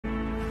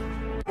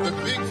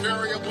The big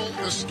variable,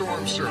 the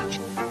storm surge.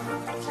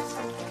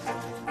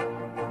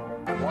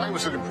 Why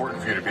was it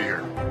important for you to be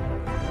here?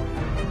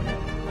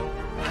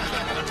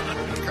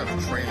 What kind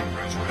of training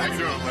regimen? How you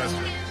doing,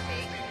 Lester?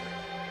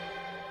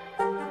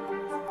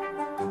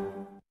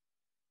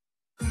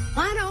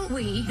 Why don't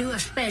we do a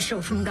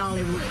special from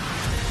Dollywood?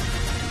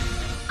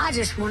 I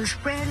just want to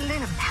spread a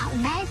little about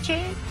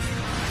magic.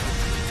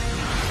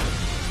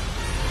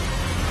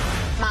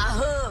 My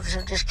hooves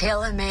are just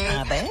killing me.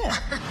 I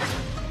bet.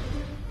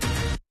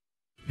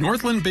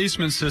 Northland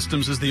Basement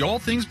Systems is the all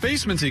things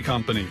basementy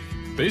company.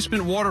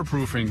 Basement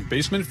waterproofing,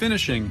 basement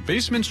finishing,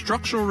 basement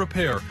structural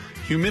repair,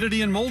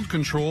 humidity and mold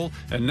control,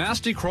 and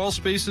nasty crawl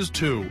spaces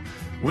too.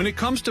 When it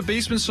comes to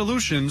basement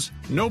solutions,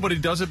 nobody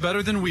does it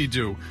better than we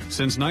do.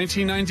 Since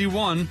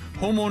 1991,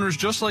 homeowners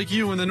just like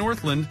you in the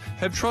Northland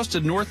have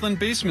trusted Northland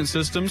Basement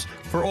Systems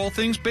for all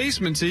things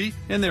basementy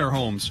in their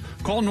homes.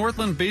 Call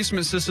Northland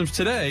Basement Systems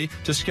today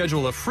to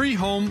schedule a free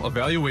home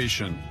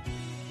evaluation.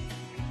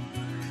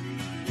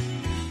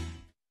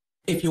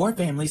 If your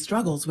family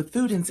struggles with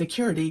food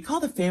insecurity, call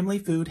the Family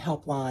Food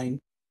Helpline.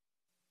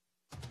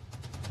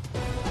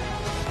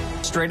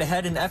 Straight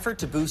ahead, an effort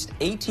to boost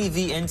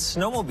ATV and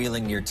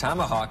snowmobiling near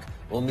Tomahawk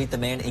will meet the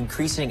man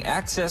increasing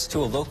access to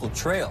a local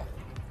trail.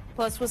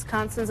 Plus,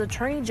 Wisconsin's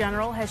Attorney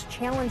General has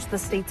challenged the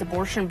state's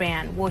abortion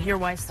ban. We'll hear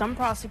why some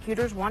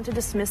prosecutors want to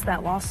dismiss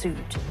that lawsuit.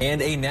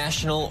 And a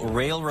national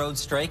railroad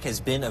strike has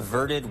been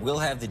averted. We'll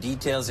have the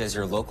details as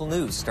your local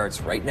news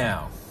starts right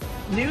now.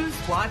 News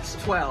Watch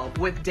 12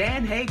 with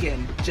Dan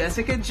Hagan,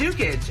 Jessica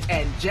Jukic,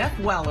 and Jeff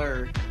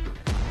Weller.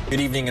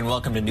 Good evening and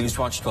welcome to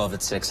Newswatch 12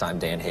 at 6. I'm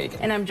Dan Hagan.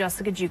 And I'm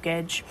Jessica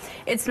Jukic.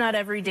 It's not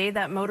every day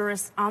that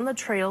motorists on the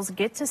trails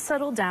get to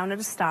settle down at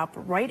a stop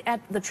right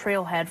at the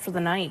trailhead for the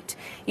night.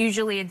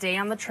 Usually a day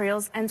on the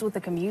trails ends with a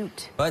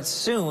commute. But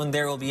soon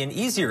there will be an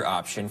easier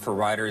option for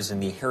riders in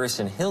the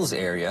Harrison Hills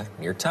area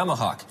near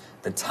Tomahawk.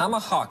 The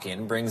Tomahawk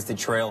Inn brings the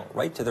trail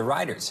right to the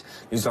riders.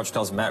 Newswatch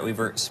 12's Matt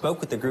Weaver spoke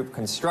with the group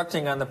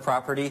constructing on the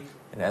property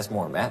and has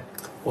more. Matt?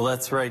 Well,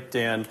 that's right,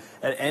 Dan.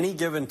 At any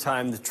given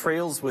time, the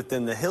trails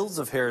within the hills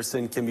of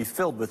Harrison can be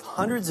filled with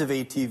hundreds of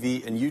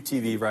ATV and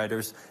UTV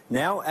riders.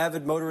 Now,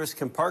 avid motorists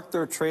can park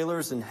their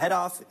trailers and head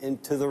off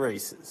into the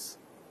races.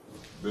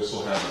 This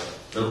will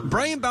have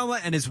Brian Bauma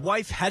and his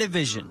wife had a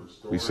vision.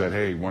 We said,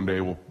 hey, one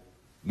day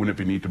wouldn't it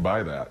be neat to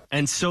buy that?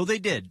 And so they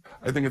did.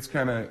 I think it's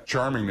kind of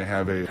charming to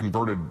have a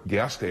converted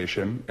gas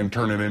station and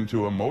turn it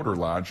into a motor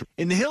lodge.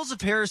 In the hills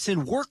of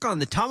Harrison, work on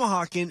the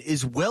Tomahawk Inn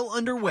is well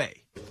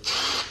underway.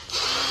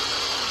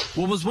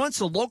 What was once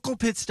a local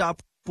pit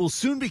stop will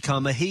soon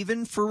become a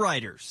haven for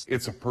riders.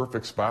 It's a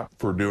perfect spot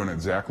for doing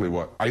exactly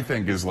what I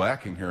think is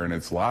lacking here, and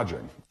it's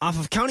lodging. Off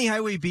of County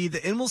Highway B,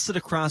 the inn will sit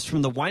across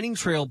from the Winding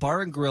Trail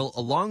Bar and Grill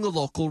along the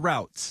local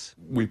routes.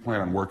 We plan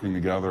on working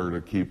together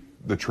to keep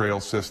the trail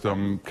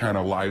system kind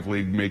of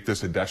lively, make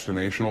this a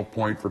destinational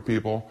point for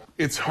people.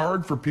 It's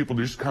hard for people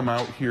to just come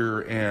out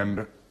here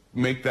and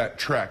make that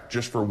trek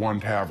just for one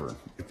tavern.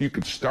 If you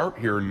could start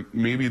here,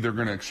 maybe they're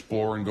going to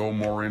explore and go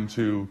more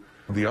into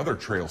the other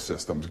trail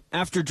systems.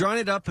 After drawing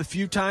it up a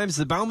few times,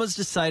 the Baumas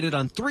decided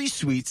on 3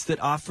 suites that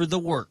offer the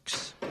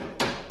works.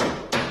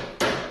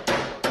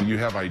 You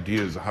have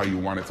ideas of how you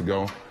want it to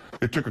go.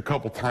 It took a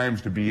couple times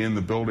to be in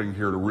the building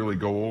here to really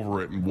go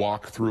over it and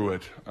walk through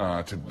it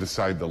to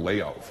decide the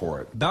layout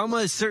for it.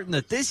 Bauma is certain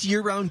that this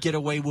year-round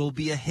getaway will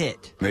be a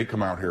hit. They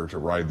come out here to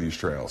ride these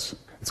trails.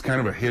 It's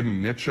kind of a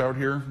hidden niche out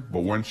here,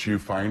 but once you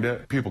find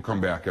it, people come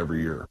back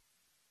every year.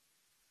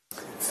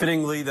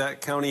 Fittingly,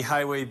 that County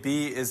Highway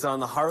B is on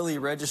the Harley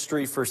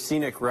Registry for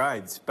Scenic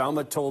Rides.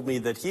 Bauma told me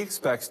that he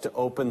expects to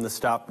open the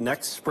stop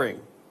next spring.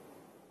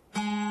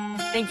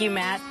 Thank you,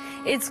 Matt.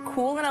 It's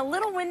cool and a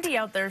little windy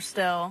out there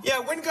still. Yeah,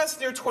 wind gusts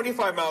near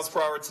 25 miles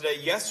per hour today.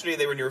 Yesterday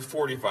they were near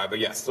 45, but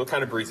yes, still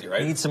kind of breezy,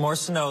 right? We need some more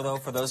snow, though,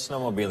 for those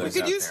snowmobilers.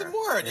 We could use some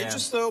more. An inch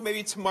of snow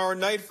maybe tomorrow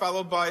night,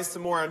 followed by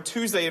some more on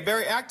Tuesday. A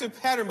very active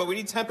pattern, but we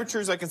need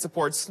temperatures that can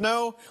support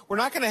snow. We're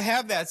not going to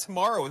have that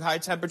tomorrow with high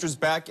temperatures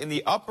back in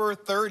the upper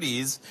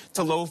 30s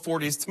to low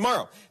 40s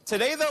tomorrow.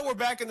 Today, though, we're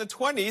back in the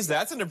 20s.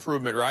 That's an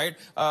improvement, right?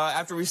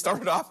 After we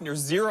started off near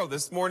 0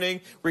 this morning,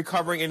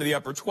 recovering into the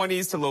upper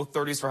 20s to low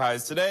 30s for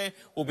highs today.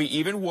 We'll be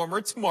even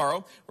warmer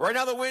tomorrow. Right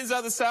now, the winds out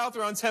of the south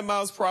around 10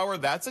 miles per hour.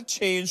 That's a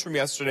change from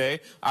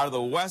yesterday. Out of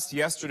the west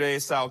yesterday,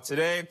 south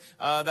today.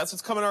 That's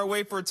what's coming our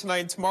way for tonight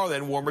and tomorrow.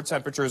 Then warmer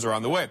temperatures are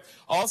on the way.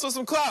 Also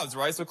some clouds,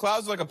 right? So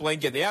clouds are like a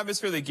blanket in the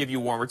atmosphere. They give you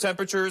warmer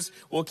temperatures.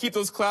 We'll keep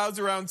those clouds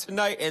around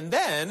tonight. And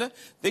then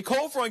the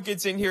cold front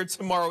gets in here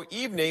tomorrow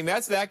evening.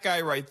 That's that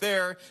guy right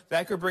there.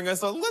 That could bring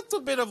us a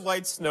little bit of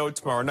light snow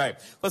tomorrow night.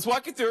 Let's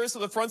walk you through it. So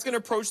the front's going to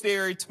approach the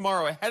area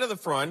tomorrow ahead of the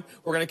front.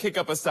 We're going to kick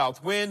up a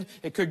south wind.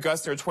 It could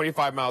gust near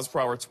 25 miles per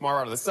hour tomorrow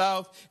out of the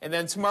south. And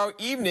then tomorrow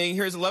evening,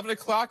 here's 11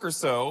 o'clock or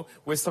so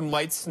with some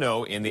light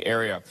snow in the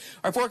area.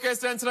 Our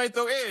forecast then tonight,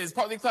 though, is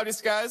partly cloudy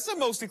skies, some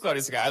mostly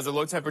cloudy skies. The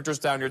low temperatures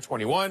down near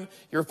 21.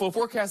 Your full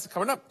forecast is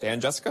coming up. Dan,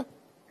 Jessica.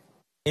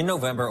 In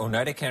November,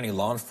 Oneida County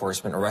law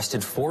enforcement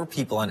arrested 4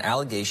 people on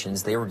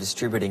allegations they were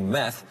distributing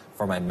meth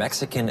from a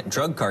Mexican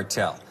drug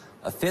cartel.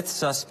 A fifth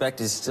suspect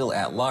is still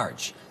at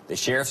large. The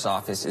sheriff's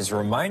office is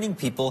reminding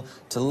people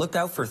to look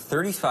out for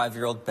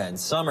 35-year-old Ben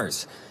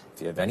Summers.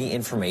 If you have any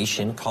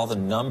information, call the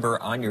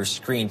number on your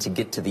screen to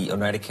get to the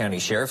Oneida County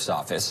Sheriff's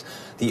Office.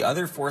 The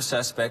other 4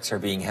 suspects are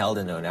being held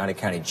in Oneida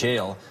County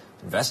Jail.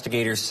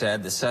 Investigators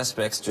said the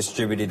suspects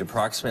distributed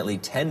approximately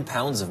 10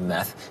 pounds of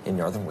meth in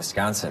northern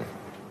Wisconsin.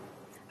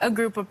 A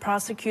group of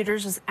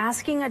prosecutors is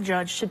asking a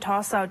judge to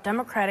toss out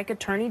Democratic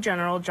Attorney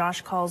General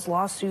Josh Kaul's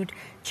lawsuit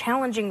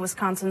challenging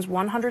Wisconsin's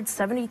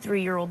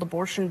 173-year-old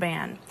abortion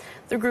ban.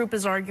 The group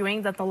is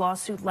arguing that the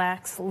lawsuit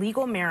lacks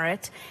legal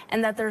merit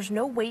and that there's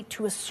no weight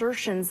to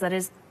assertions that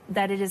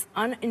it is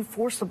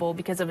unenforceable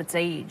because of its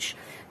age.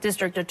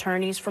 District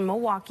attorneys from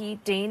Milwaukee,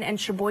 Dane, and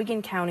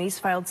Sheboygan counties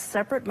filed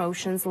separate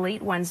motions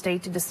late Wednesday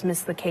to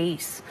dismiss the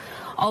case.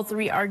 All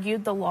 3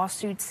 argued the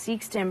lawsuit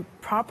seeks to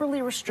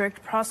improperly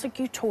restrict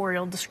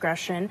prosecutorial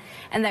discretion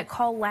and that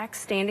Kaul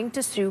lacks standing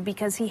to sue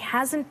because he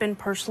hasn't been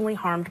personally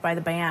harmed by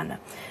the ban.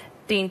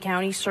 Dane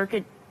County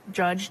Circuit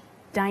Judge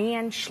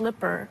Diane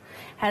Schlipper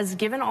has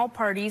given all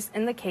parties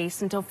in the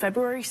case until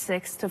February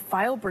 6th to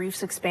file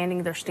briefs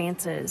expanding their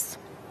stances.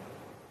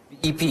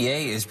 The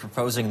EPA is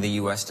proposing the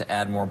U.S. to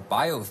add more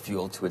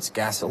biofuel to its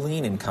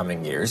gasoline in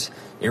coming years.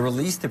 It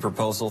released the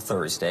proposal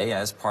Thursday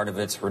as part of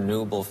its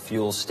Renewable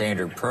Fuel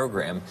Standard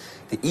program.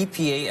 The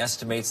EPA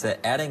estimates that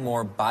adding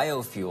more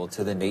biofuel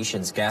to the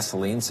nation's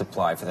gasoline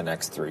supply for the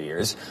next 3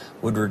 years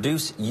would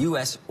reduce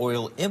U.S.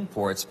 oil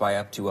imports by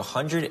up to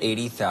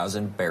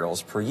 180,000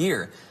 barrels per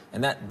year.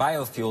 And that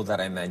biofuel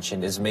that I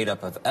mentioned is made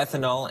up of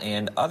ethanol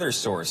and other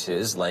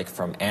sources like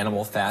from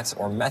animal fats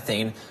or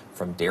methane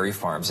from dairy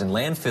farms and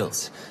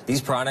landfills.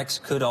 These products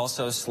could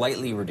also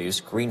slightly reduce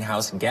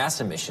greenhouse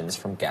gas emissions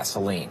from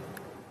gasoline.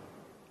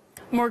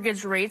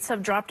 Mortgage rates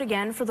have dropped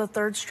again for the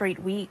 3rd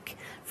straight week.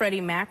 Freddie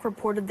Mac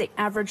reported the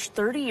average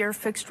 30-year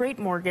fixed-rate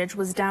mortgage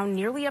was down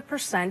nearly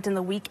 1% in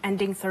the week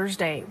ending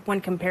Thursday when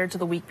compared to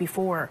the week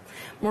before.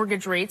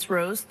 Mortgage rates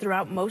rose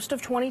throughout most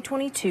of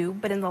 2022,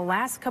 but in the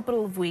last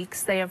couple of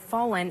weeks they have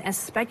fallen as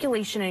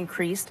speculation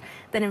increased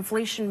that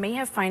inflation may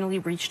have finally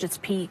reached its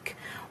peak.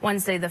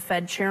 Wednesday, the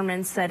Fed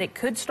chairman said it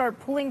could start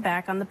pulling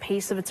back on the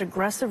pace of its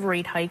aggressive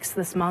rate hikes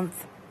this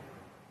month.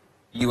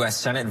 U.S.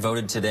 Senate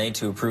voted today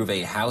to approve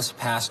a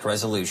House-passed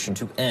resolution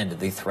to end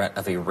the threat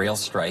of a rail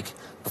strike.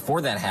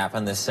 Before that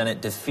happened, the Senate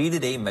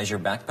defeated a measure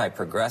backed by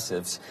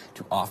progressives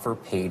to offer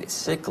paid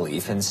sick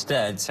leave.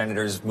 Instead,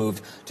 senators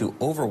moved to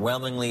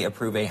overwhelmingly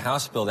approve a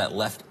House bill that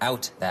left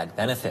out that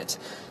benefit.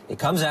 It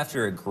comes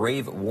after a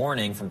grave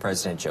warning from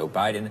President Joe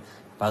Biden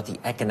about the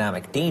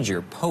economic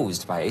danger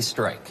posed by a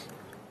strike.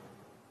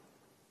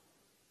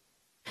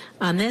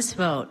 On this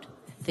vote,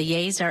 the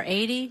yeas are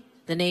 80,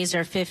 the nays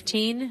are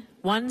 15.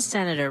 1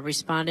 senator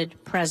responded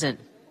present.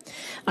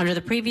 Under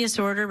the previous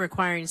order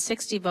requiring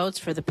 60 votes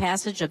for the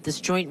passage of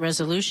this joint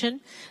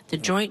resolution, the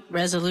joint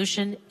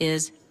resolution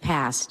is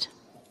passed.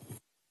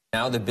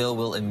 Now the bill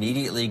will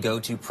immediately go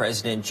to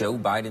President Joe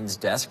Biden's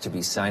desk to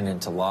be signed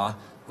into law.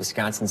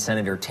 Wisconsin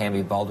Senator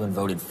Tammy Baldwin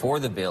voted for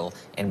the bill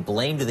and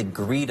blamed the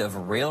greed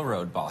of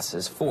railroad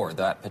bosses for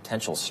that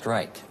potential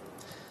strike.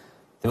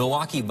 The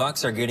Milwaukee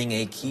Bucks are getting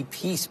a key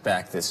piece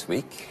back this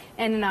week.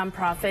 And a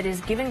nonprofit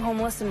is giving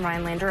homeless in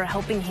Rhinelander a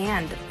helping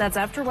hand. That's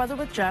After Weather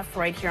with Jeff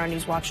right here on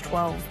Newswatch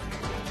 12.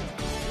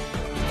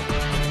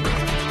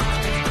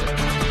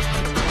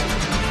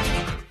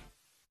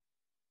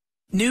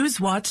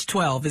 Newswatch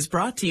 12 is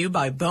brought to you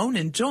by Bone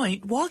and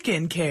Joint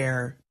Walk-In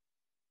Care.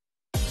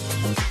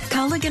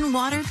 Culligan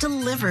Water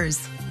delivers.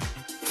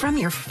 From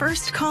your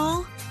first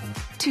call,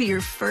 to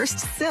your first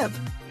sip,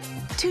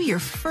 to your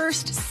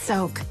first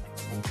soak.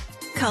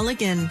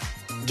 Culligan,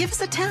 give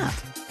us a tap.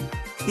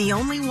 The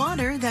only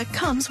water that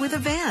comes with a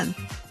van.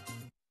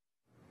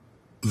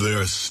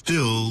 There are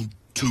still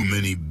too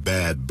many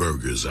bad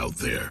burgers out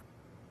there.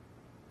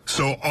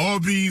 So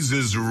Arby's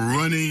is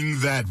running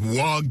that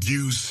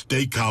Wagyu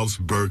Steakhouse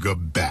burger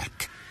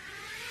back.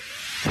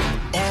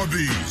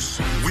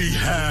 Arby's, we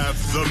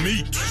have the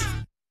meat.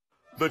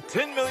 The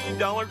 $10 million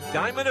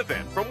diamond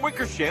event from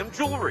Wickersham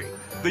Jewelry.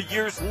 The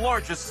year's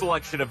largest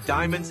selection of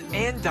diamonds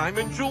and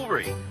diamond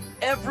jewelry.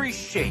 Every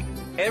shape,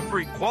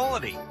 every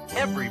quality,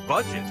 every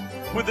budget.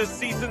 With the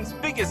season's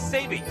biggest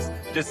savings,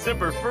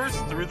 December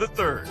 1st through the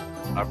 3rd.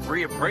 A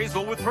free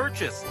appraisal with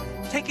purchase.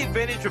 Take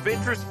advantage of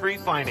interest-free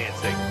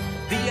financing.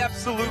 The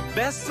absolute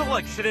best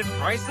selection and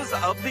prices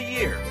of the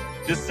year.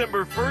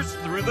 December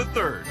 1st through the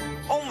 3rd.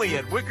 Only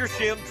at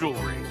Wickersham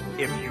Jewelry.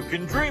 If you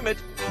can dream it,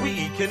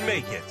 we can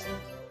make it.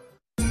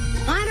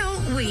 Why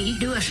don't we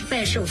do a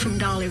special from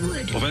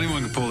Dollywood? Well, if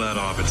anyone can pull that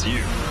off, it's you.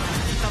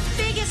 The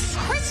biggest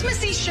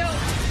Christmassy show.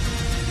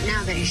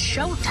 Now that it's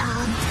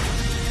showtime,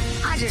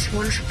 I just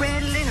want to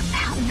spread a little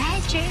about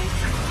magic.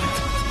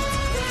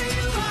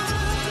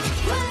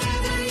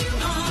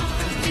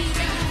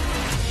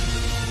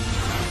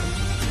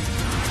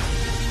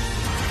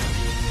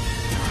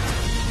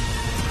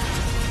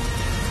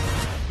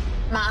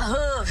 My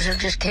hooves are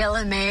just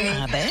killing me.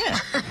 I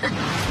bet.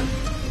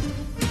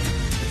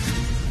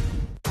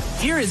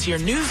 Here is your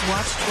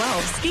Newswatch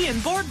 12 Ski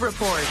and Board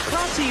Report,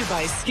 brought to you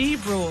by Ski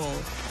Brule.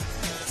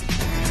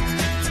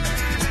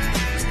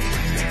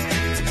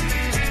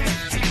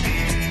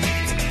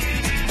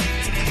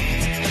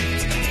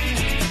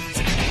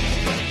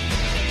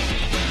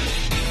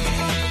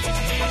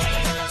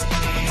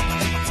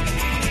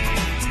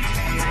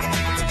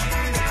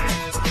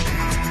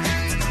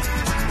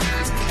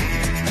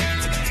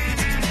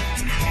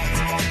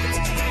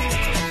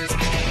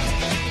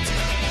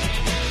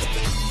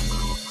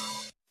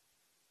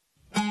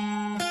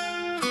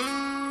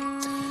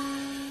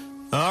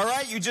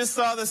 You just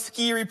saw the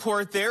ski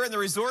report there, and the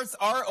resorts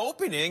are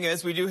opening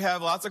as we do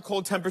have lots of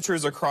cold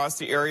temperatures across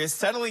the area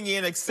settling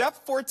in,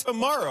 except for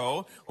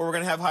tomorrow, where we're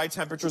going to have high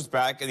temperatures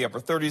back in the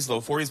upper 30s,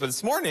 low 40s. But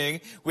this morning,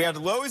 we had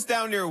lows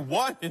down near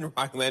 1 in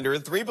Rhinelander,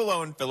 3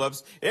 below in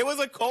Phillips. It was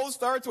a cold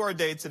start to our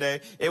day today.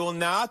 It will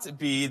not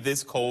be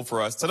this cold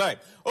for us tonight.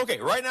 Okay,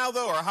 right now,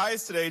 though, our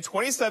highs today,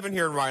 27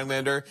 here in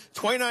Rhinelander,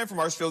 29 for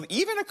Marshfield,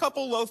 even a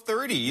couple low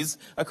 30s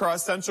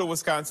across central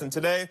Wisconsin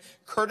today,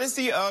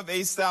 courtesy of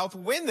a south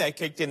wind that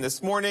kicked in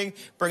this morning,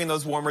 bringing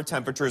those warmer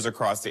temperatures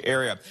across the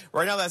area.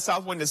 Right now, that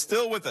south wind is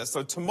still with us.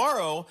 So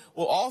tomorrow,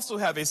 we'll also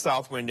have a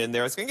south wind in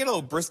there. It's going to get a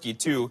little brisky,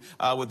 too,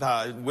 with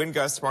wind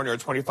gusts tomorrow near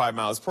 25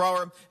 miles per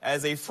hour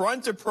as a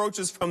front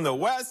approaches from the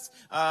west.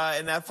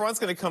 And that front's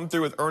going to come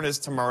through with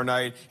earnest tomorrow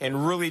night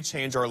and really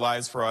change our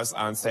lives for us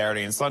on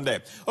Saturday and Sunday.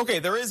 Okay,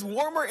 there is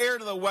warmer air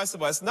to the west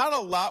of us. Not a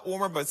lot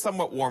warmer, but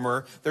somewhat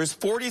warmer. There's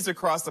 40s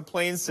across the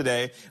plains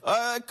today.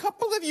 A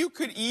couple of you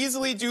could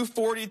easily do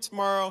 40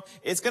 tomorrow.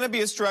 It's going to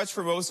be a stretch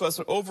for most of us,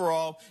 but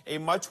overall, a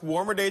much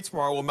warmer day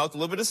tomorrow. We'll melt a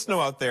little bit of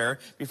snow out there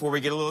before we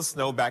get a little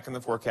snow back in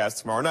the forecast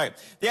tomorrow night.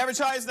 The average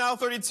high is now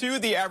 32.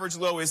 The average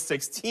low is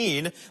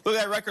 16. Look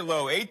at that record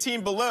low,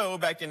 18 below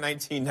back in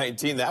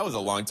 1919. That was a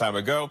long time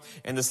ago.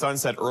 And the sun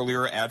set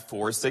earlier at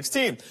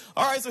 4:16.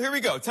 All right, so here we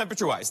go.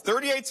 Temperature-wise,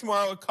 38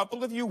 tomorrow. A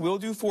couple of you will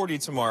do 40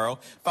 tomorrow,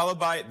 followed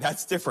by,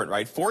 that's different,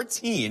 right?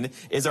 14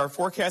 is our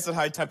forecasted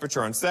high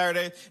temperature on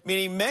Saturday,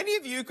 meaning many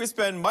of you could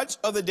spend much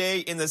of the day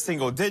in the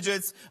single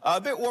digits. A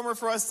bit warmer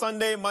for us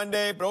Sunday,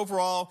 Monday, but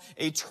overall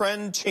a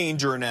trend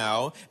changer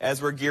now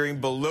as we're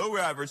gearing below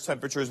average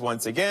temperatures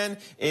once again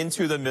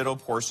into the middle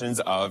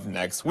portions of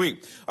next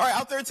week. All right,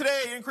 out there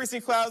today,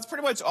 increasing clouds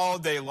pretty much all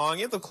day long.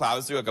 You have the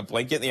clouds do like a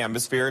blanket in the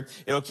atmosphere.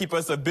 It'll keep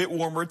us a bit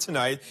warmer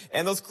tonight,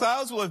 and those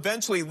clouds will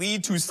eventually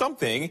lead to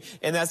something,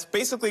 and that's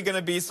basically going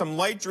to be some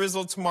light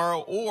drizzle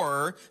tomorrow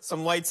or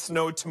some light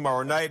snow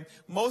tomorrow night.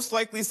 Most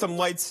likely some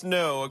light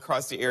snow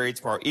across the area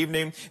tomorrow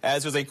evening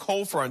as there's a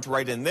cold front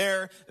right in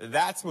there.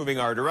 That's moving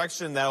our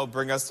direction. That'll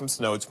bring us some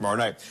snow tomorrow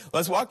night.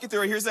 Let's walk you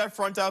through it. Here's that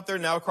front out there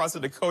now across the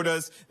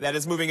Dakotas that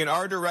is moving in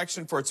our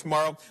direction for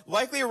tomorrow,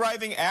 likely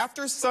arriving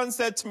after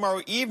sunset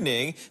tomorrow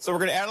evening. So we're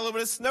going to add a little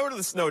bit of snow to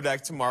the snow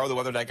deck tomorrow, the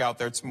weather deck out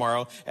there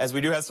tomorrow, as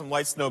we do have some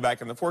light snow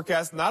back in the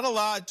forecast. Not a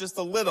lot, just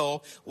a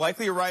little,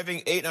 likely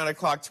arriving 8, 9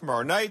 o'clock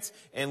tomorrow night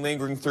and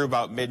lingering through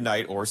about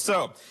midnight or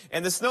so.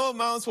 And the snow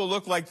amounts will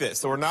look like this.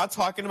 So we're not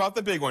talking about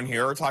the big one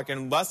here. We're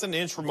talking less than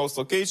an inch for most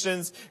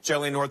locations,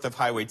 generally north of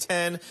Highway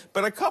 10.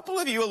 But a couple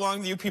of you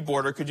along the UP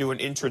border could do an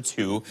inch or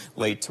two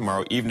late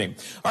tomorrow evening.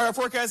 All right, our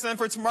forecast then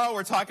for tomorrow,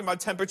 we're talking about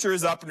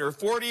temperatures up near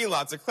 40,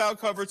 lots of cloud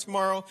cover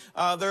tomorrow.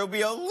 There will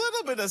be a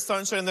little bit of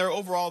sunshine there.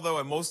 Overall, though,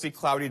 a mostly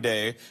cloudy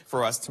day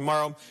for us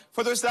tomorrow.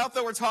 Further south,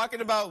 though, we're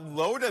talking about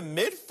low to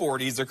mid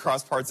 40s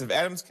across parts of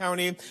Adams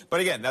County. But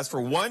again, that's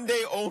for one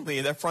day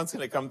only. That front's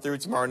going to come through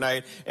tomorrow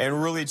night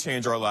and really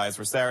change our lives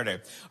for Saturday.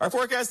 Our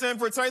forecast then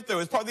for tonight, though,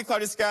 is partly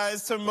cloudy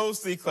skies to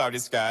mostly cloudy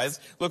skies.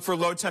 Look for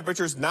low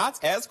temperatures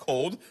not as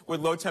cold, with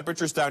low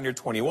temperatures down near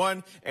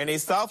 21, and a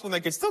south wind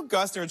that could still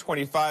gust near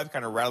 25,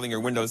 kind of rattling your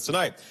windows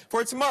tonight.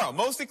 For tomorrow,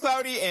 mostly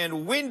cloudy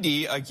and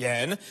windy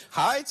again.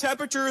 High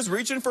temperatures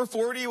reaching for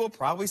 40 will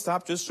probably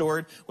stop just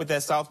short with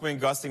that south wind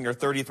gusting near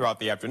 30 throughout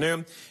the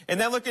afternoon. And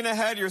then looking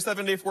ahead, your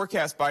 7-day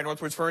forecast by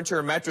Northwoods Furniture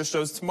and Mattress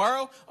shows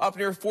tomorrow up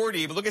near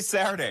 40. But look at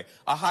Saturday,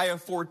 a high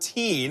of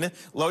 14,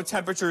 low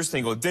temperatures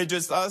single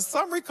digits.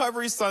 Some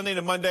recovery Sunday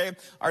to Monday.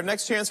 Our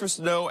next chance for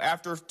snow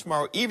after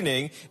tomorrow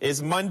evening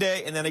is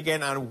Monday and then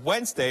again on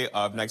Wednesday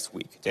of next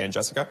week. Dan,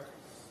 Jessica?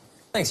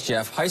 Thanks,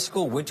 Jeff. High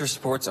school winter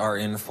sports are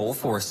in full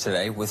force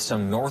today with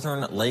some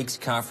Northern Lakes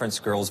Conference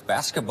girls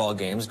basketball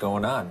games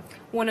going on.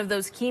 One of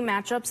those key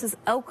matchups is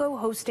Elko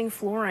hosting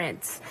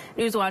Florence.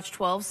 Newswatch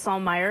 12's Saul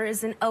Meyer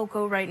is in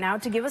Elko right now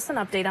to give us an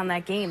update on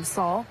that game.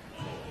 Saul?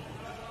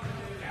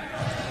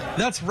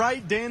 That's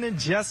right, Dan and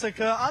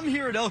Jessica. I'm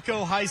here at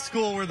Elko High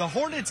School where the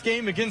Hornets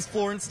game against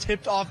Florence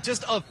tipped off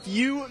just a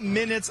few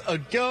minutes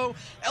ago.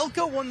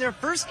 Elko won their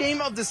first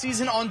game of the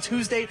season on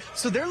Tuesday,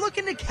 so they're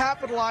looking to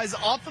capitalize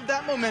off of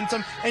that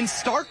momentum and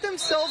start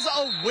themselves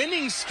a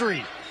winning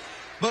streak.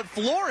 But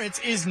Florence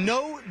is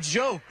no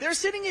joke. They're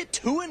sitting at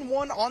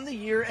 2-1 on the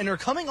year and are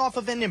coming off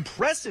of an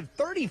impressive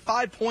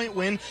 35-point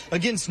win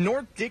against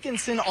North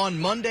Dickinson on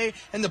Monday.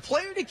 And the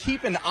player to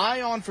keep an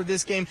eye on for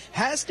this game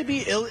has to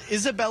be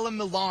Isabella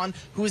Milan,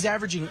 who is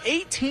averaging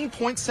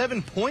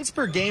 18.7 points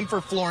per game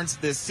for Florence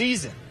this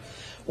season.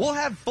 We'll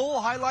have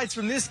full highlights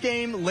from this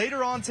game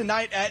later on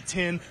tonight at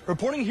 10.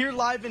 Reporting here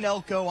live in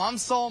Elko, I'm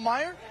Saul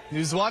Meyer,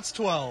 Newswatch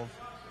 12.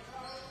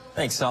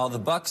 Thanks, Saul. The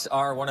Bucks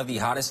are one of the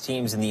hottest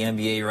teams in the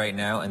NBA right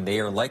now, and they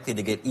are likely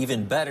to get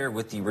even better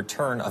with the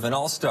return of an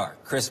all-star.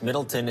 Chris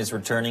Middleton is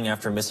returning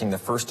after missing the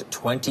first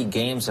 20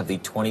 games of the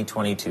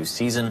 2022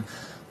 season.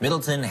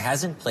 Middleton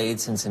hasn't played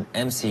since an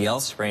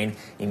MCL sprain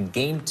in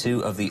Game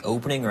 2 of the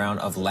opening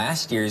round of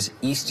last year's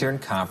Eastern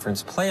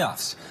Conference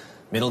playoffs.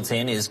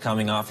 Middleton is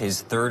coming off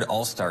his third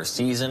All-Star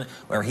season,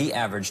 where he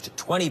averaged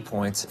 20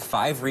 points,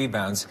 5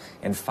 rebounds,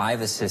 and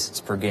 5 assists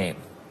per game.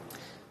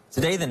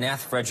 Today, the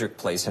Nath Frederick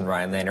Place in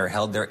Rhinelander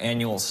held their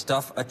annual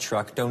Stuff a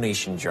Truck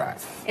donation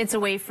drive. It's a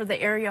way for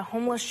the area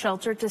homeless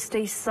shelter to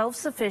stay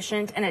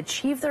self-sufficient and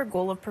achieve their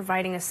goal of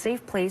providing a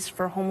safe place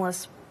for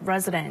homeless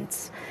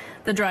residents.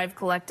 The drive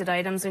collected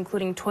items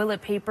including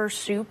toilet paper,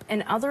 soup,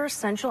 and other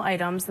essential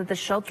items that the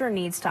shelter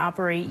needs to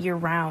operate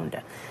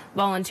year-round.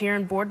 Volunteer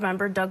and board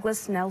member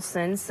Douglas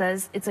Nelson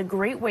says it's a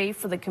great way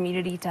for the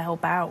community to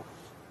help out.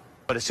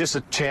 But it's just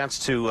a chance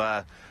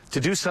to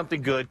do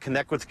something good,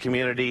 connect with the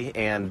community,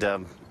 and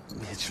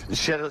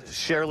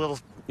share a little,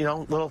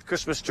 little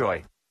Christmas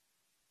joy.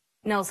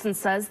 Nelson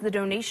says the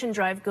donation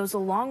drive goes a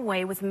long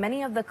way with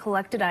many of the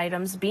collected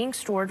items being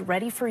stored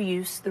ready for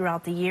use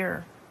throughout the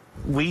year.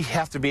 We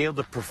have to be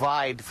able to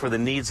provide for the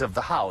needs of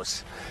the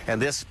house,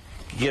 and this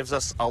gives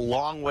us a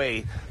long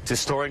way to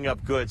storing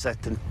up goods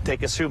that can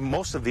take us through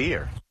most of the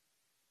year.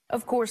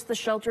 Of course, the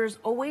shelter is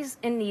always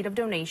in need of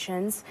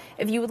donations.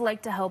 If you would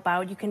like to help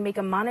out, you can make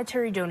a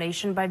monetary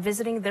donation by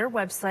visiting their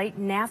website,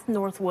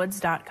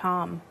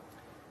 nathnorthwoods.com.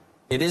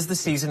 It is the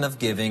season of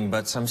giving,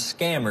 but some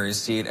scammers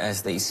see it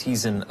as the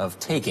season of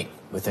taking,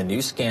 with a new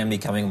scam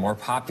becoming more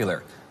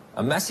popular.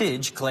 A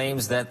message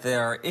claims that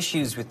there are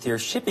issues with your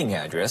shipping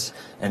address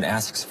and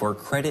asks for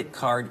credit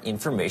card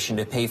information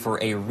to pay for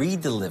a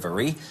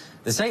redelivery.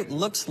 The site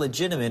looks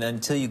legitimate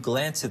until you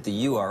glance at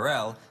the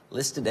URL,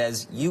 listed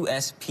as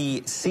uspccn.com,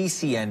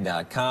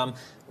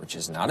 which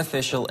is not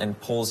official and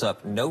pulls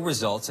up no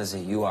results as a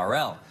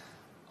URL.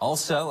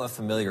 Also, a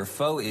familiar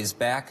foe is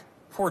back,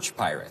 porch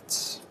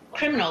pirates.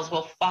 Criminals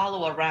will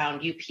follow around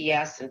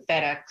UPS and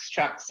FedEx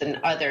trucks and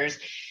others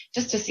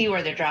just to see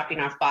where they're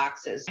dropping off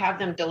boxes, have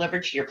them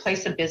delivered to your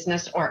place of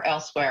business or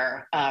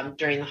elsewhere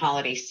during the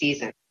holiday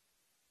season.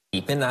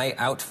 Keep an eye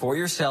out for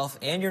yourself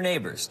and your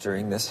neighbors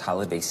during this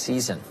holiday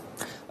season.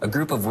 A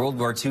group of World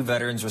War II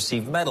veterans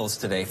received medals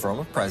today from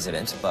a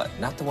president, but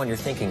not the one you're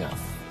thinking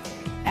of.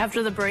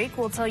 After the break,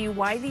 we'll tell you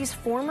why these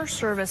former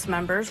service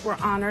members were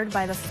honored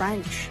by the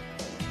French.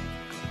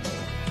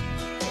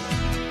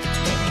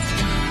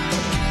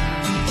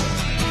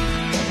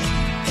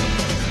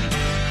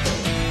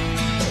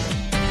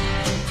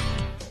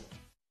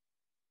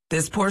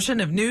 This portion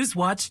of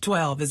Newswatch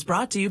 12 is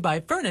brought to you by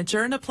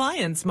Furniture and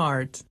Appliance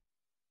Mart.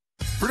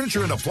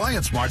 Furniture and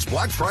Appliance Mart's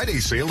Black Friday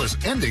sale is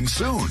ending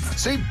soon.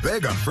 Save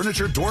big on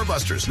furniture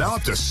doorbusters, now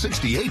up to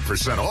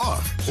 68%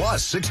 off.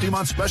 Plus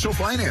 60-month special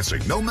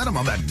financing, no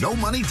minimum and no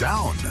money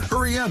down.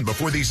 Hurry in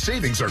before these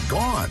savings are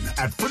gone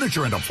at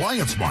Furniture and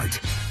Appliance Mart.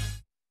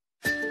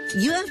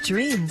 You have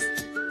dreams.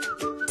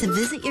 To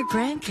visit your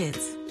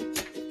grandkids.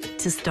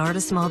 To start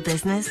a small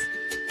business.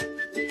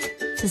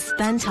 To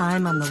spend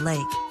time on the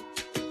lake.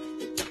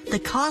 The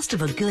cost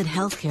of a good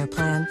healthcare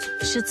plan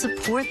should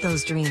support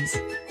those dreams,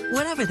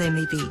 whatever they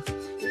may be.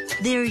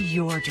 They're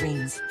your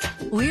dreams.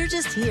 We're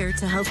just here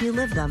to help you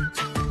live them.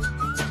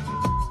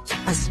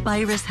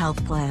 Aspirus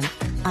Health Plan,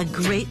 a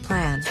great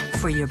plan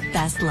for your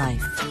best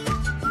life.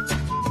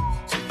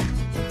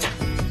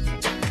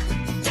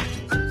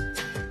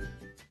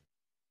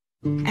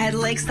 At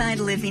Lakeside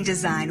Living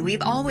Design,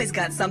 we've always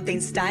got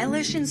something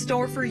stylish in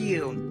store for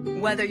you.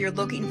 Whether you're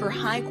looking for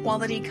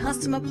high-quality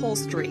custom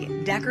upholstery,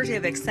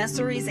 decorative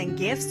accessories and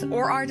gifts,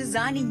 or are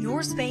designing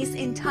your space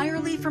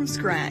entirely from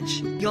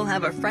scratch, you'll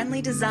have a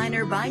friendly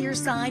designer by your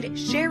side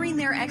sharing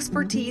their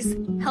expertise,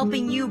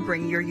 helping you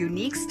bring your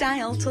unique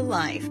style to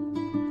life.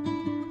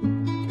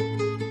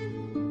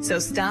 So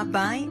stop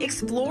by,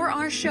 explore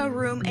our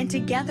showroom, and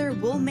together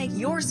we'll make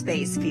your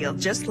space feel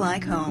just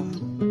like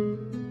home.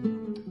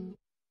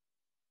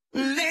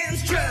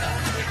 Lance Truck,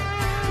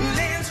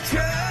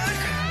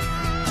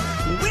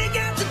 we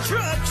got the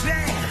trucks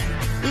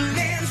at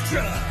Lance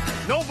Truck.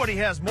 Nobody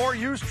has more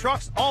used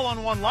trucks all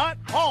on one lot,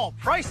 all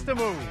priced to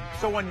move.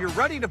 So when you're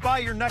ready to buy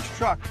your next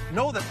truck,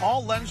 know that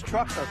all Lens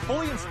trucks are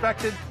fully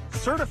inspected,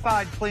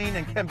 certified clean,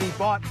 and can be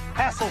bought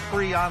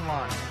hassle-free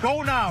online.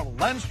 Go now to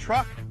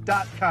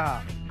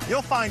lenstruck.com.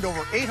 You'll find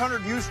over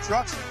 800 used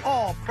trucks,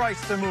 all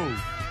priced to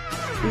move.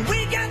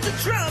 We got the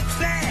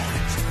trucks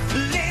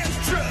at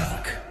Lance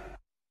Truck.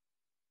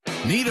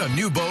 Need a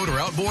new boat or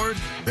outboard?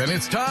 Then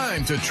it's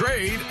time to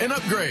trade and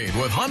upgrade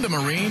with Honda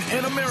Marine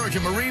and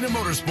American Marine and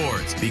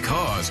Motorsports,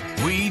 because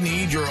we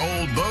need your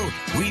old boat.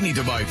 We need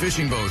to buy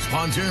fishing boats,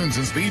 pontoons,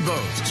 and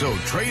speedboats. So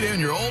trade in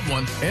your old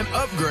one and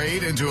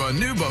upgrade into a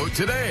new boat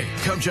today.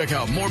 Come check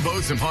out more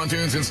boats and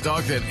pontoons in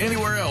stock than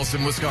anywhere else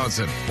in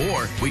Wisconsin.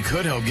 Or we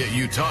could help get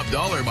you top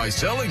dollar by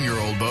selling your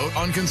old boat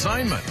on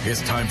consignment.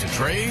 It's time to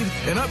trade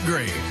and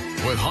upgrade.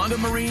 with Honda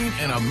Marine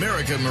and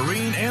American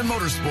Marine and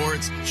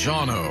Motorsports,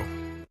 Sean O.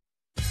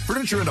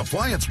 Furniture and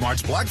Appliance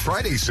Mart's Black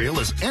Friday sale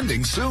is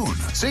ending soon.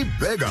 Save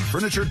big on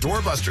furniture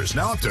doorbusters,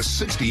 now up to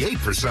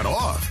 68%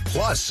 off.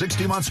 Plus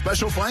 60-month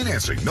special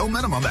financing, no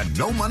minimum and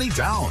no money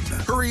down.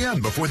 Hurry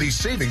in before these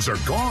savings are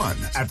gone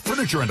at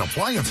Furniture and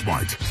Appliance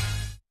Mart.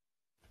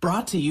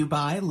 Brought to you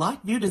by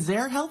Lockview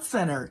Desert Health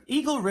Center,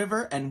 Eagle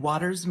River, and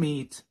Waters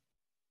Meat.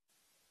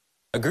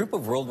 A group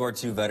of World War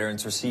II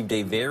veterans received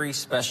a very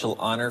special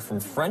honor from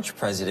French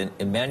President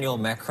Emmanuel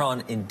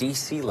Macron in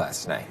D.C.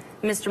 last night.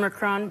 Mr.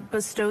 Macron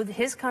bestowed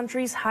his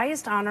country's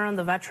highest honor on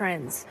the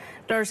veterans.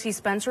 Darcy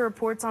Spencer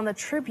reports on the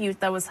tribute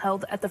that was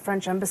held at the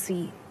French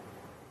embassy.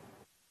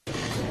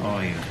 How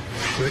are you?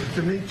 Good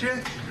to meet you.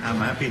 I'm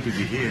happy to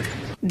be here.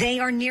 They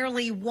are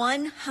nearly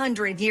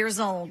 100 years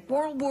old,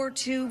 World War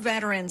II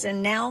veterans,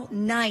 and now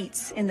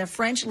knights in the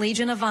French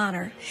Legion of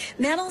Honor.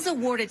 Medals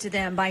awarded to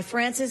them by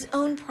France's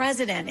own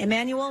president,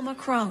 Emmanuel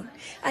Macron,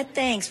 a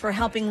thanks for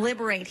helping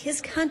liberate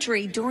his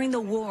country during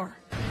the war.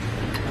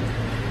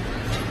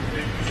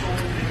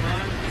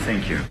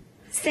 Thank you.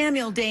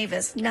 Samuel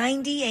Davis,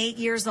 98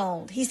 years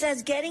old. He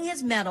says getting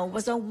his medal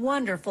was a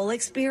wonderful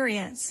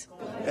experience.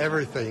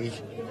 Everything.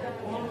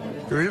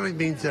 It really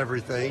means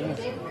everything.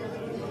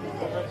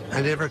 I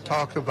never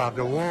talk about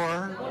the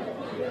war,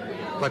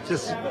 but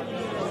this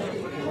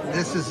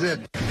is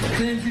it.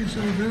 Thank you so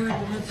very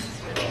much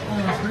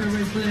for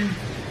everything,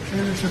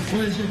 and it's a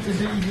pleasure to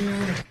be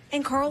here.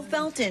 And Carl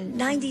Felton,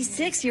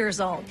 96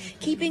 years old,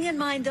 keeping in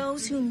mind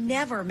those who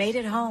never made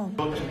it home.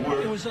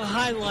 It was a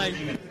highlight.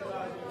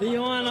 The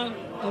honor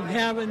of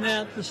having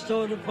that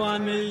bestowed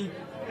upon me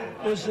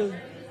was a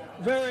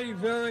very,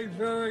 very,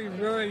 very,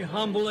 very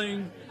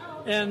humbling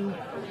and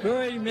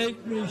very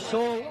make me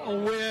so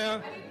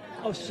aware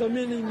of so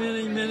many,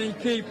 many, many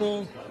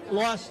people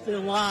lost their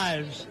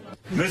lives.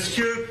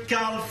 Monsieur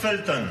Carl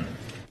Felton.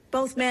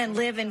 Both men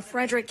live in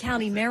Frederick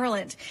County,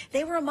 Maryland.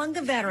 They were among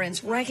the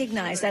veterans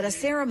recognized at a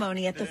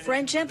ceremony at the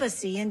French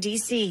Embassy in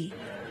D.C.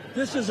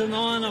 This is an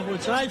honor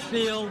which I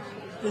feel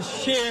is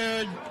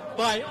shared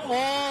by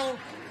all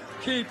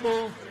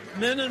people,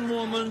 men and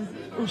women,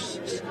 who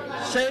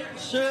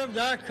served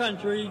our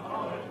country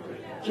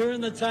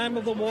during the time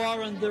of the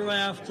war and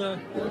thereafter.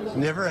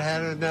 Never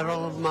had a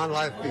medal in my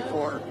life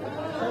before.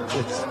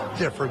 It's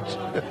different.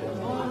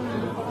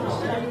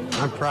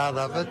 I'm proud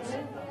of it,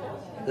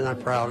 and I'm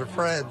proud of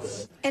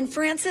Fred's. And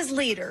France's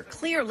leader,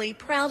 clearly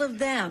proud of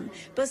them,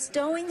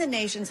 bestowing the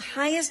nation's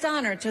highest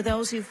honor to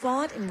those who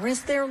fought and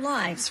risked their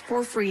lives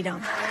for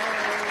freedom.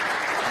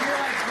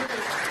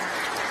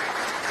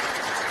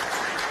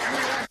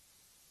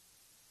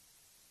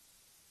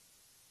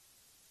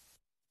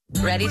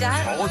 Ready,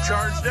 Dad? All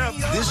charged up.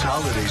 This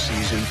holiday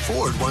season,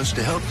 Ford wants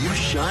to help you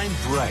shine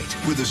bright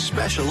with a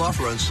special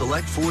offer on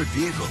select Ford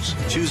vehicles.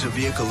 Choose a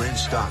vehicle in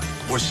stock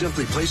or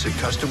simply place a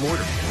custom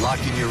order. Lock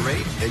in your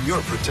rate and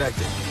you're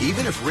protected,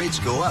 even if rates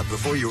go up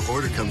before your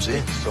order comes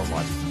in. So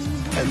much.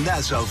 And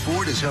that's how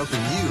Ford is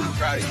helping you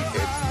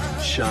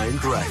shine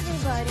bright.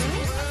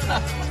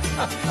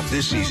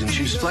 This season,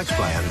 choose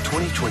FlexBuy on a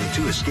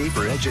 2022 Escape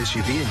or Edge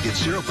SUV and get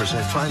 0%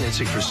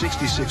 financing for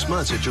 66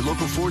 months at your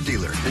local Ford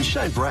dealer and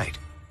shine bright.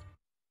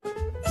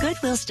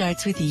 Goodwill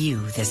starts with you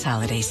this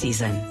holiday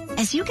season.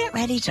 As you get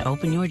ready to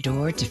open your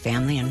door to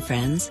family and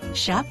friends,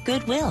 shop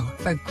Goodwill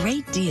for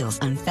great deals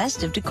on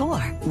festive decor,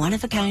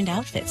 one-of-a-kind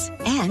outfits,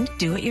 and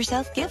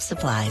do-it-yourself gift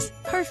supplies,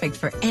 perfect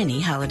for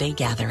any holiday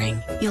gathering.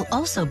 You'll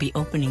also be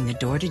opening the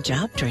door to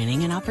job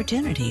training and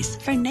opportunities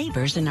for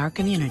neighbors in our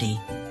community.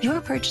 Your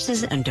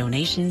purchases and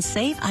donations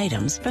save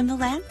items from the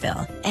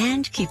landfill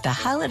and keep the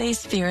holiday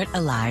spirit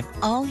alive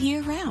all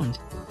year round.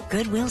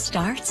 Goodwill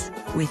starts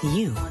with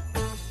you.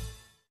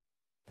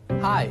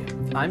 Hi,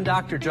 I'm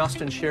Dr.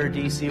 Justin Scher,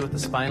 DC with the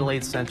Spinal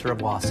Aid Center of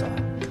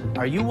Wausau.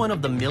 Are you one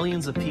of the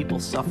millions of people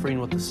suffering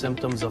with the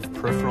symptoms of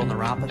peripheral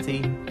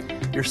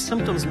neuropathy? Your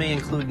symptoms may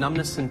include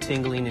numbness and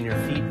tingling in your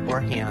feet or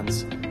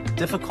hands,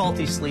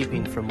 difficulty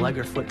sleeping from leg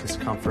or foot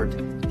discomfort,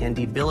 and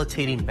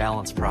debilitating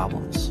balance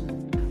problems.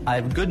 I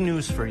have good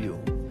news for you.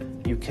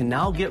 You can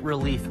now get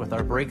relief with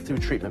our breakthrough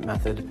treatment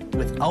method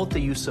without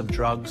the use of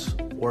drugs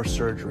or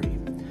surgery.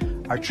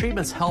 Our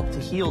treatments help to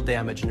heal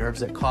damaged nerves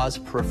that cause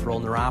peripheral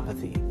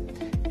neuropathy.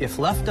 If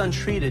left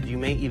untreated, you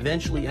may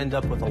eventually end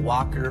up with a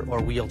walker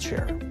or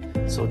wheelchair,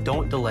 so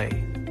don't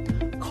delay.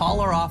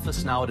 Call our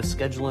office now to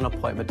schedule an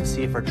appointment to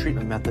see if our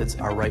treatment methods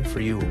are right for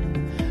you.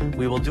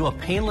 We will do a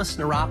painless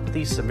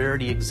neuropathy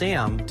severity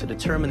exam to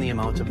determine the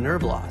amount of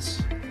nerve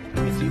loss.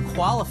 If you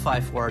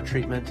qualify for our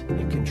treatment,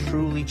 it can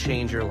truly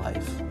change your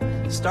life.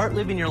 Start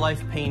living your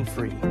life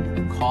pain-free.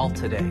 Call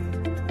today.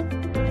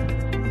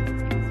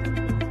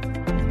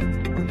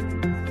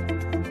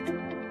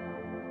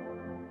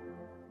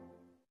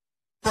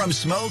 From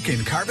smoke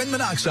and carbon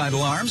monoxide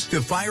alarms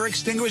to fire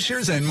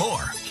extinguishers and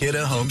more,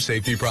 Kidde Home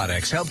Safety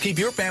products help keep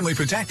your family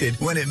protected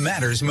when it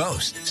matters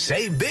most.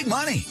 Save big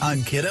money on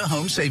Kidde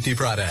Home Safety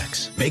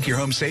products. Make your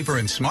home safer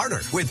and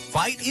smarter with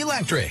Fight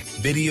Electric.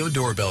 Video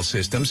doorbell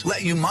systems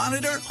let you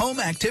monitor home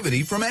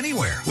activity from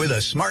anywhere with a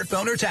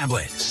smartphone or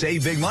tablet.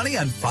 Save big money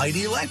on Fight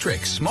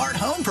Electric smart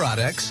home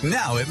products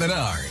now at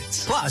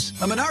Menards. Plus,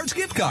 a Menards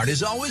gift card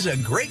is always a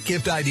great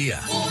gift idea.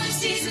 All the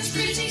season's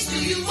greetings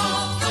to you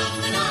all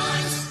from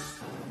Menards.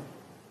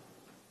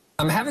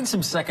 I'm having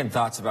some second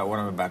thoughts about what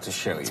I'm about to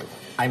show you.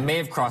 I may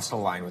have crossed a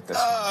line with this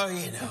one. Oh,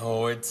 you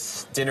know,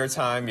 it's dinner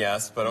time,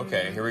 yes, but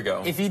okay, here we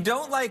go. If you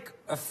don't like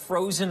a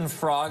frozen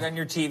frog on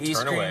your TV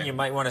screen, you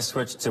might want to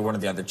switch to one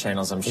of the other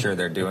channels. I'm sure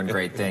they're doing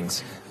great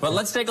things. But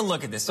let's take a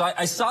look at this. So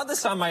I saw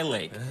this on my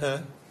lake.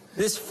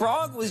 This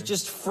frog was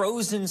just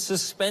frozen,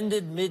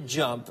 suspended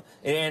mid-jump.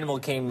 An animal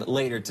came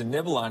later to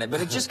nibble on it,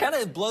 but it just kind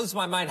of blows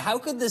my mind. How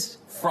could this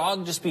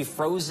frog just be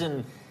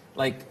frozen,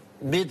 like,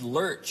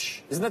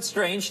 mid-lurch? Isn't that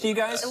strange to you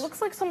guys? It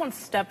looks like someone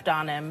stepped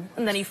on him,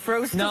 and then he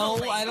froze. No,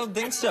 I don't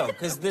think so,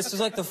 because this was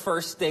like the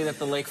first day that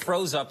the lake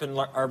froze up in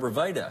Arbor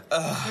Vitae.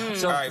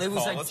 So all right, it was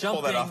Paul, like let's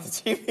jumping. pull that off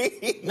the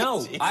TV. No,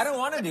 Jeez. I don't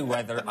want to do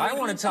weather. I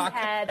want to talk.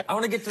 I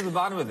want to get to the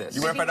bottom of this.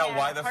 You want to find out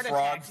why the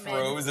frog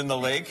froze in the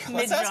lake?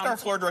 Let's ask our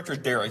floor director,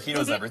 Derek. He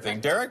knows everything.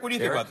 Derek, what do you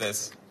think about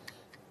this?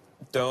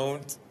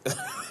 Don't.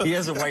 He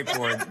has a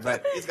whiteboard,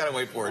 but he's got a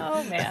whiteboard.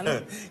 Oh,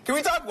 man. Can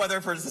we talk weather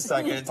for just a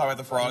second and talk about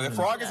the frog? The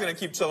frog is going to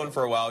keep chilling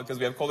for a while because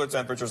we have colder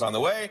temperatures on the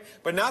way,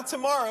 but not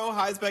tomorrow.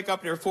 Highs back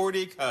up near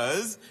 40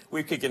 because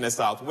we kick in a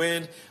south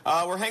wind.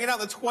 We're hanging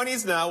out in the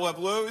 20s now. We'll have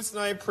lows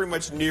tonight pretty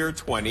much near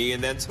 20,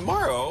 and then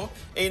tomorrow,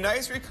 a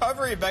nice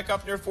recovery back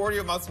up near 40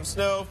 about some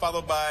snow,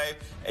 followed by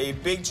a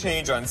big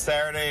change on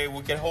Saturday.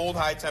 We can hold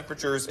high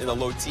temperatures in the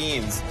low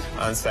teens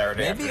on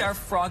Saturday. Maybe our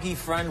froggy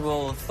friend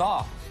will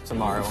thaw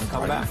tomorrow and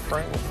come back.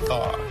 Friend will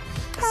thaw.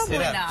 Probably Say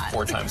that not.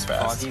 4 times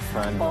fast. Froggy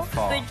friend will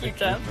thaw. Thank you,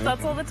 Jeff.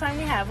 That's all the time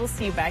we have. We'll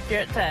see you back here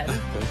at 10.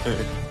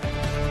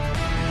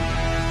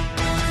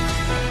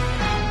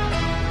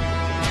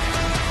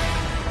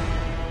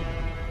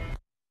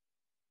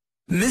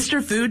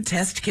 Mr. Food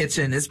Test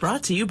Kitchen is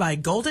brought to you by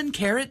Golden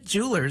Carrot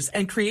Jewelers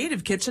and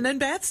Creative Kitchen and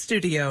Bath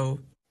Studio.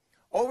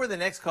 Over the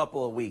next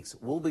couple of weeks,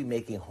 we'll be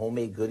making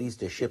homemade goodies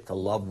to ship to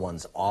loved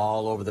ones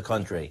all over the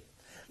country.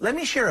 Let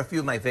me share a few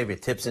of my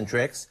favorite tips and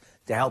tricks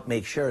to help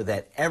make sure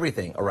that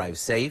everything arrives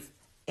safe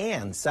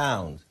and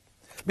sound.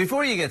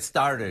 Before you get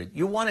started,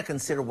 you want to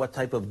consider what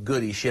type of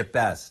goodies ship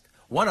best.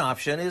 One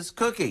option is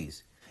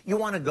cookies. You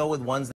want to go with ones